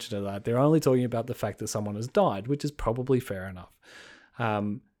any attention to that. They're only talking about the fact that someone has died, which is probably fair enough.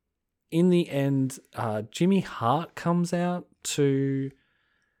 In the end, Jimmy Hart comes out to...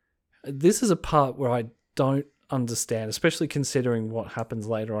 This is a part where I don't understand, especially considering what happens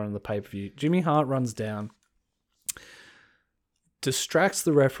later on in the pay-per-view. Jimmy Hart runs down, distracts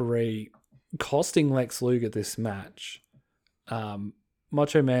the referee, costing Lex Luger this match.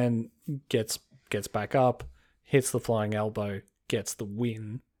 Macho Man gets back up, hits the flying elbow, gets the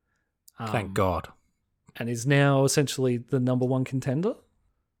win. Thank God. And is now essentially the number one contender?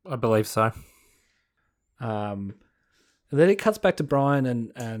 I believe so. And then it cuts back to Brian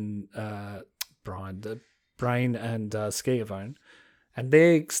and Brain and Schiavone, and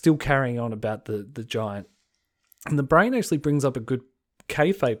they're still carrying on about the Giant. And the Brain actually brings up a good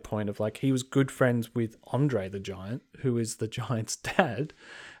kayfabe point of like he was good friends with Andre the Giant, who is the Giant's dad,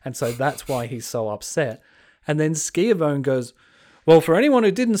 and so that's why he's so upset. And then Schiavone goes, "Well, for anyone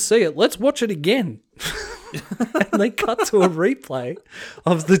who didn't see it, let's watch it again." And they cut to a replay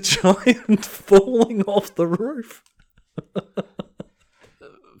of the Giant falling off the roof.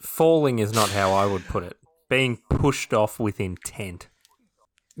 Falling is not how I would put it. Being pushed off with intent.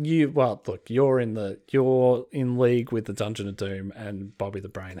 Look, you're in league with the Dungeon of Doom and Bobby the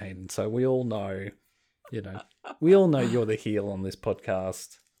Brain Heenan, so we all know you're the heel on this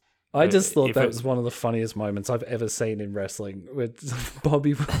podcast. I just thought that was one of the funniest moments I've ever seen in wrestling, where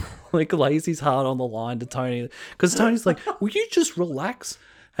Bobby like lays his heart on the line to Tony, because Tony's like, "Will you just relax?"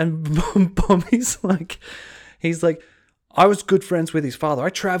 And Bobby's like, he's like, "I was good friends with his father. I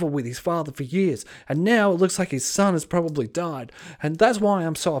traveled with his father for years. And now it looks like his son has probably died. And that's why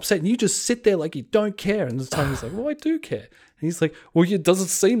I'm so upset. And you just sit there like you don't care." And Tony's like, "Well, I do care." And he's like, "Well, it doesn't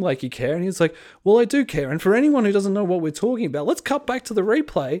seem like you care." And he's like, "Well, I do care. And for anyone who doesn't know what we're talking about, let's cut back to the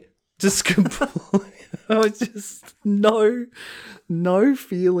replay." Just completely, just no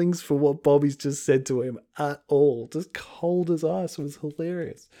feelings for what Bobby's just said to him at all. Just cold as ice. It was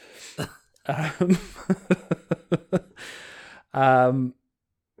hilarious.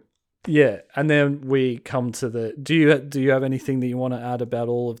 Yeah, and then we come to the. Do you have anything that you want to add about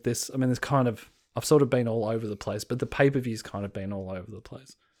all of this? I mean, I've sort of been all over the place, but the pay-per-view's kind of been all over the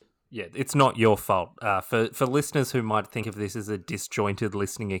place. Yeah, it's not your fault. For listeners who might think of this as a disjointed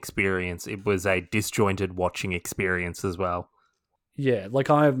listening experience, it was a disjointed watching experience as well. Yeah, like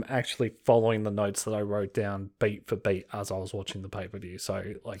I'm actually following the notes that I wrote down beat for beat as I was watching the pay-per-view. So,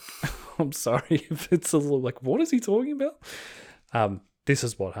 like, I'm sorry if it's a little like, what is he talking about? This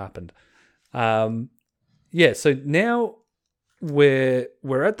is what happened. Yeah, so now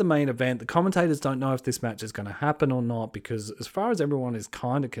we're at the main event. The commentators don't know if this match is going to happen or not because as far as everyone is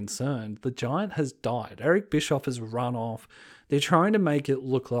kind of concerned, the Giant has died. Eric Bischoff has run off. They're trying to make it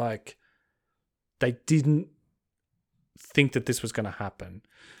look like they didn't think that this was going to happen.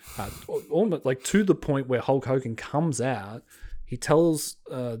 Almost like to the point where Hulk Hogan comes out, he tells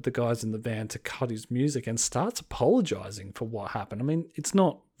the guys in the van to cut his music and starts apologizing for what happened. I mean, it's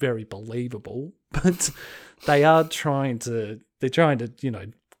not very believable, but they're trying to,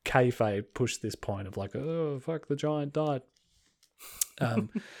 kayfabe push this point of like, oh, fuck, the Giant died.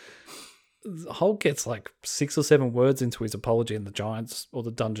 Hulk gets like 6 or 7 words into his apology and the Giants or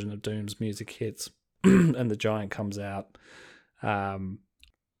the Dungeon of Doom's music hits and the Giant comes out.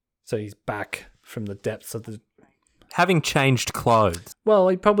 So he's back from the depths of the... having changed clothes. Well,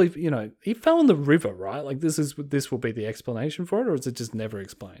 he probably, he fell in the river, right? Like this will be the explanation for it, or is it just never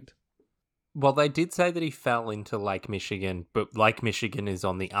explained? Well, they did say that he fell into Lake Michigan, but Lake Michigan is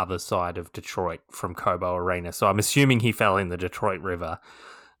on the other side of Detroit from Cobo Arena. So I'm assuming he fell in the Detroit River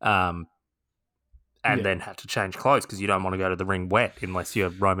and then had to change clothes because you don't want to go to the ring wet unless you're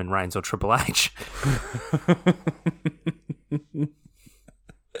Roman Reigns or Triple H.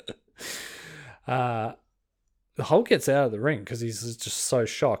 Hulk gets out of the ring because he's just so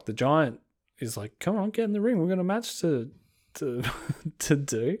shocked. The Giant is like, come on, get in the ring. We've got a match to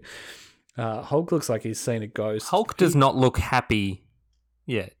do. Hulk looks like he's seen a ghost. Hulk does not look happy.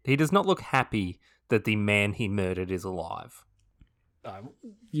 Yeah, he does not look happy that the man he murdered is alive.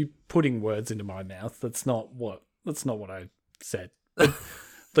 You putting words into my mouth. That's not what I said.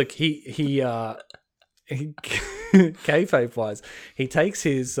 Look, he kayfabe wise, he takes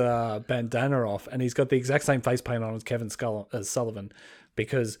his bandana off and he's got the exact same face paint on as Kevin Sullivan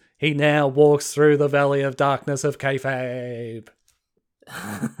because he now walks through the valley of darkness of kayfabe.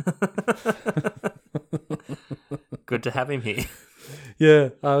 Good to have him here. Yeah,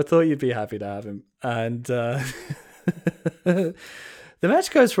 I thought you'd be happy to have him. And the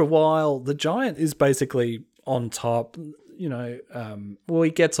match goes for a while. The Giant is basically on top. He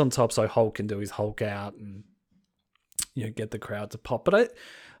gets on top so Hulk can do his Hulk out and get the crowd to pop. But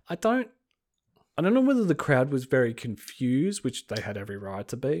I don't know whether the crowd was very confused, which they had every right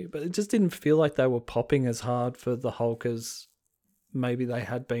to be, but it just didn't feel like they were popping as hard for the Hulk as maybe they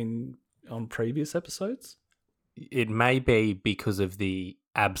had been on previous episodes. It may be because of the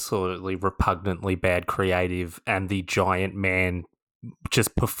absolutely repugnantly bad creative and the Giant Man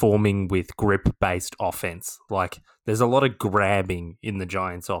just performing with grip-based offense. Like, there's a lot of grabbing in the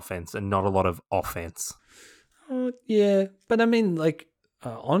Giants' offense and not a lot of offense. Yeah, but I mean, like,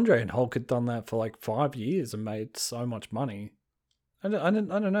 Andre and Hulk had done that for like 5 years and made so much money. I don't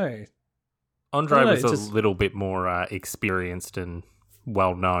know. Andre was a little bit more experienced and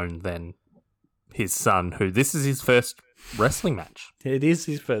well-known than his son, who this is his first wrestling match. It is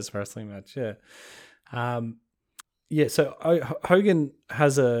his first wrestling match, yeah. So Hogan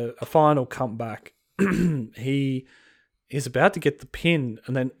has a final comeback. He is about to get the pin,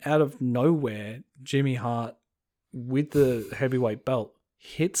 and then out of nowhere, Jimmy Hart, with the heavyweight belt,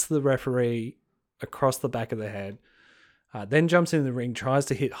 hits the referee across the back of the head, then jumps in the ring, tries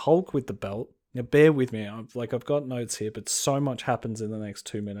to hit Hulk with the belt. Now, bear with me. I've got notes here, but so much happens in the next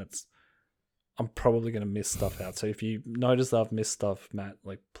 2 minutes. I'm probably going to miss stuff out. So if you notice that I've missed stuff, Matt,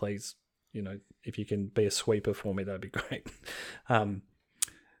 like, please, if you can be a sweeper for me, that'd be great.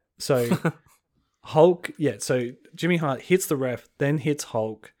 So Hulk, so Jimmy Hart hits the ref, then hits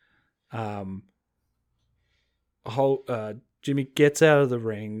Hulk. Jimmy gets out of the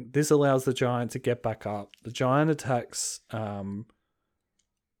ring. This allows the Giant to get back up. The Giant attacks Hulk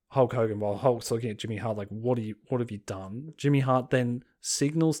Hogan while Hulk's looking at Jimmy Hart like, what have you done? Jimmy Hart then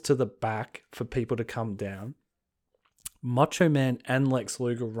signals to the back for people to come down. Macho Man and Lex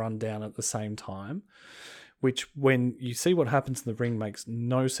Luger run down at the same time, which, when you see what happens in the ring, makes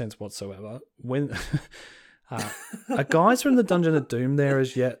no sense whatsoever. When are guys from the Dungeon of Doom there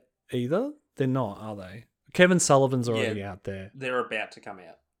as yet either? They're not, are they? Kevin Sullivan's already out there. They're about to come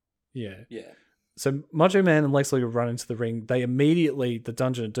out. Yeah. Yeah. So Macho Man and Lex Luger run into the ring. The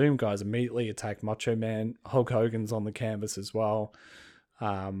Dungeon of Doom guys immediately attack Macho Man. Hulk Hogan's on the canvas as well.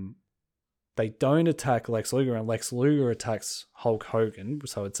 They don't attack Lex Luger, and Lex Luger attacks Hulk Hogan.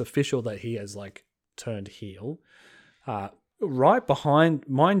 So it's official that he has turned heel. Right behind,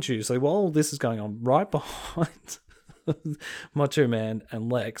 mind you, so while all this is going on, right behind Macho Man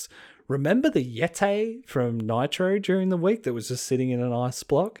and Lex, remember the Yeti from Nitro during the week that was just sitting in an ice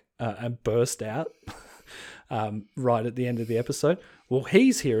block and burst out right at the end of the episode? Well,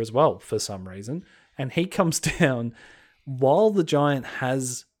 he's here as well for some reason, and he comes down while the Giant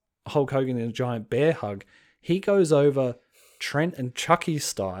has Hulk Hogan in a giant bear hug. He goes over Trent and Chucky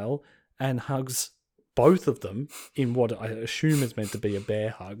style and hugs both of them in what I assume is meant to be a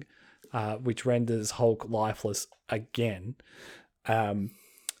bear hug, which renders Hulk lifeless again.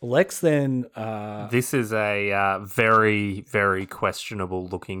 Lex then... this is a very, very questionable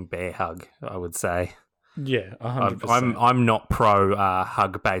looking bear hug, I would say. Yeah, 100%. I'm not pro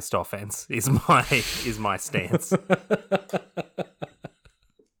hug based offense. Is my stance.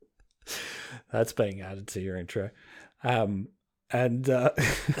 That's being added to your intro. So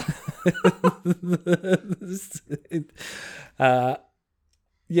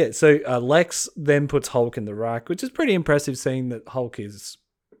Lex then puts Hulk in the rack, which is pretty impressive, seeing that Hulk is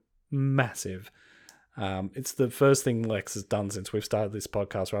massive. It's the first thing Lex has done since we've started this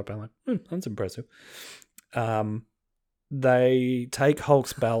podcast, right? I'm like, that's impressive. they take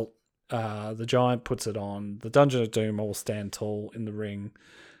Hulk's belt. The Giant puts it on. The Dungeon of Doom all stand tall in the ring.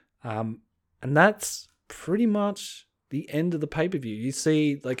 And that's pretty much the end of the pay-per-view. You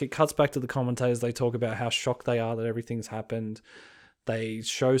see, like, it cuts back to the commentators. They talk about how shocked they are that everything's happened. They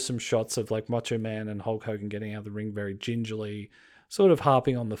show some shots of, like, Macho Man and Hulk Hogan getting out of the ring very gingerly, sort of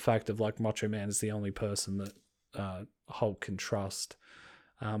harping on the fact of, like, Macho Man is the only person that Hulk can trust.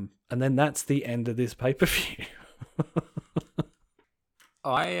 And then that's the end of this pay-per-view.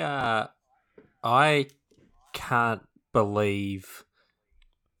 I can't believe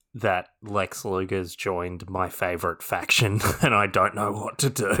that Lex Luger's joined my favorite faction, and I don't know what to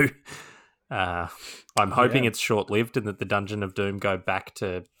do. I'm hoping it's short-lived and that the Dungeon of Doom go back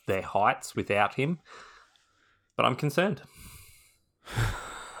to their heights without him, but I'm concerned.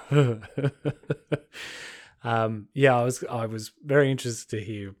 I was very interested to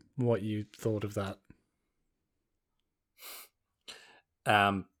hear what you thought of that.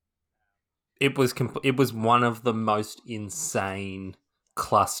 It was one of the most insane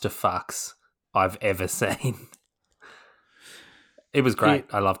clusterfucks I've ever seen. It was great.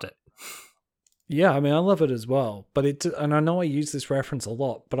 I loved it. Yeah, I mean, I love it as well. But and I know I use this reference a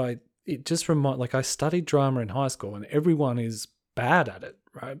lot, but it just I studied drama in high school, and everyone is bad at it,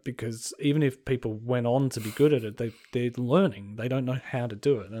 right? Because even if people went on to be good at it, they're learning. They don't know how to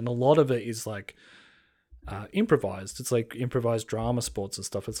do it, and a lot of it is like improvised. It's like improvised drama sports and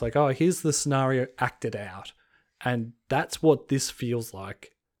stuff. It's like, oh, here's the scenario acted out, and that's what this feels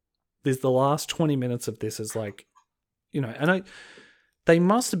like. There's the last 20 minutes of this is like, and they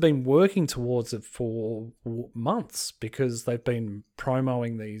must have been working towards it for months because they've been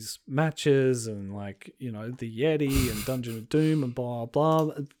promoting these matches and, like, the Yeti and Dungeon of Doom and blah,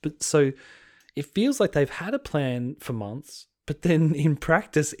 blah. But so it feels like they've had a plan for months, but then in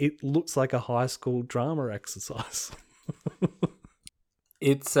practice, it looks like a high school drama exercise.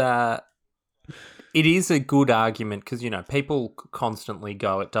 It is a good argument because, people constantly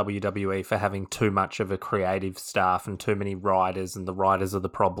go at WWE for having too much of a creative staff and too many writers, and the writers are the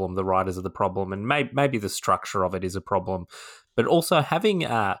problem, and maybe the structure of it is a problem. But also having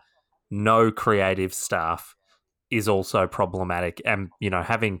no creative staff is also problematic. And,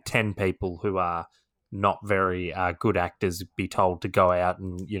 having 10 people who are not very good actors be told to go out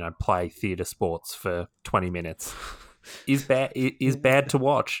and, play theatre sports for 20 minutes is bad to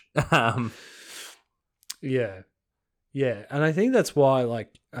watch. Yeah. And I think that's why, like,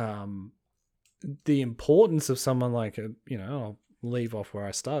 the importance of someone like I'll leave off where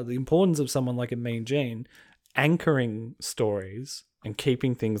I started. The importance of someone like a Mean Gene anchoring stories and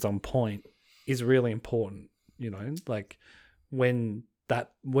keeping things on point is really important. Like when that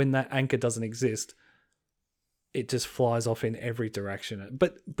anchor doesn't exist, it just flies off in every direction.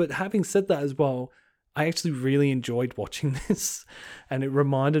 But having said that as well, I actually really enjoyed watching this, and it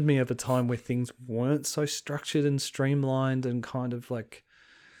reminded me of a time where things weren't so structured and streamlined and kind of like,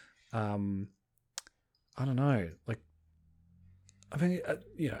 I don't know, like, I mean,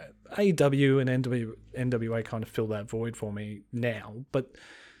 AEW and NWA kind of fill that void for me now, but,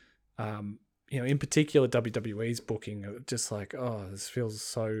 in particular, WWE's booking, just like, oh, this feels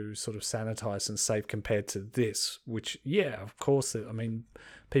so sort of sanitized and safe compared to this, which, yeah, of course, I mean,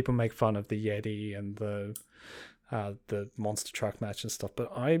 people make fun of the Yeti and the monster truck match and stuff,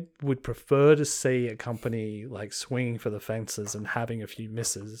 but I would prefer to see a company like swinging for the fences and having a few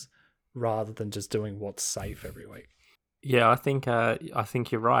misses rather than just doing what's safe every week. Yeah, I think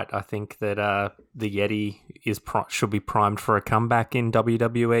you're right. I think that the Yeti should be primed for a comeback in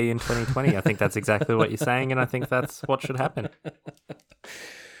WWE in 2020. I think that's exactly what you're saying, and I think that's what should happen.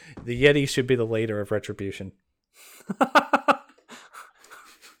 The Yeti should be the leader of Retribution.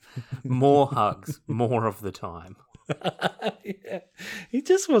 More hugs, more of the time. Yeah. He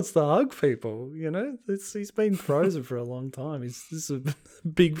just wants to hug people, He's been frozen for a long time. He's a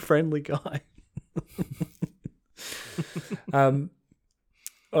big, friendly guy. All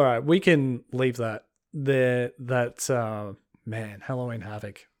right, we can leave that there. Halloween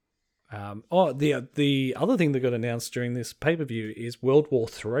Havoc. The other thing that got announced during this pay-per-view is World War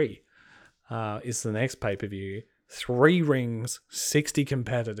III is the next pay-per-view. 3 rings, 60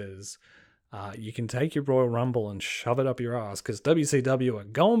 competitors. You can take your Royal Rumble and shove it up your ass because WCW are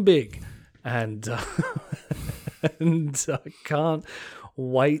going big, and I can't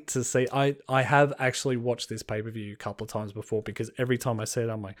wait to see. I have actually watched this pay-per-view a couple of times before because every time I see it,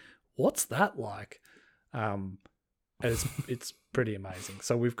 I'm like, what's that like? And it's pretty amazing.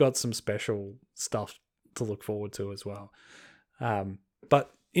 So we've got some special stuff to look forward to as well.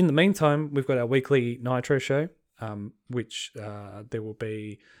 But in the meantime, we've got our weekly Nitro show, which there will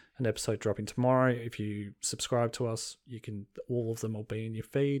be an episode dropping tomorrow. If you subscribe to us, all of them will be in your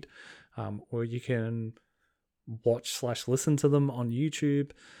feed, or you can watch/listen to them on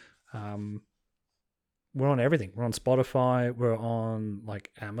YouTube. We're on everything. We're on Spotify. We're on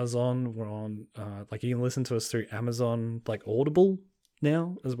like Amazon. We're on like you can listen to us through Amazon, like Audible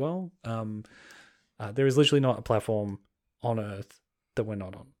now as well. There is literally not a platform on earth that we're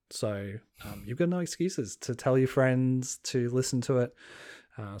not on. So you've got no excuses to tell your friends to listen to it.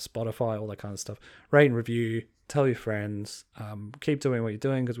 Spotify, all that kind of stuff. Rate and review. Tell your friends. Keep doing what you're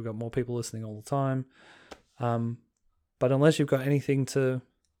doing because we've got more people listening all the time. But unless you've got anything to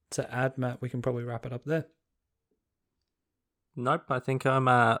add, Matt, we can probably wrap it up there. Nope, I think I'm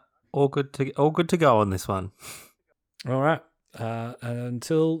all good to go on this one. All right. And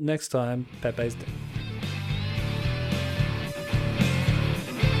until next time, Pepe's Day.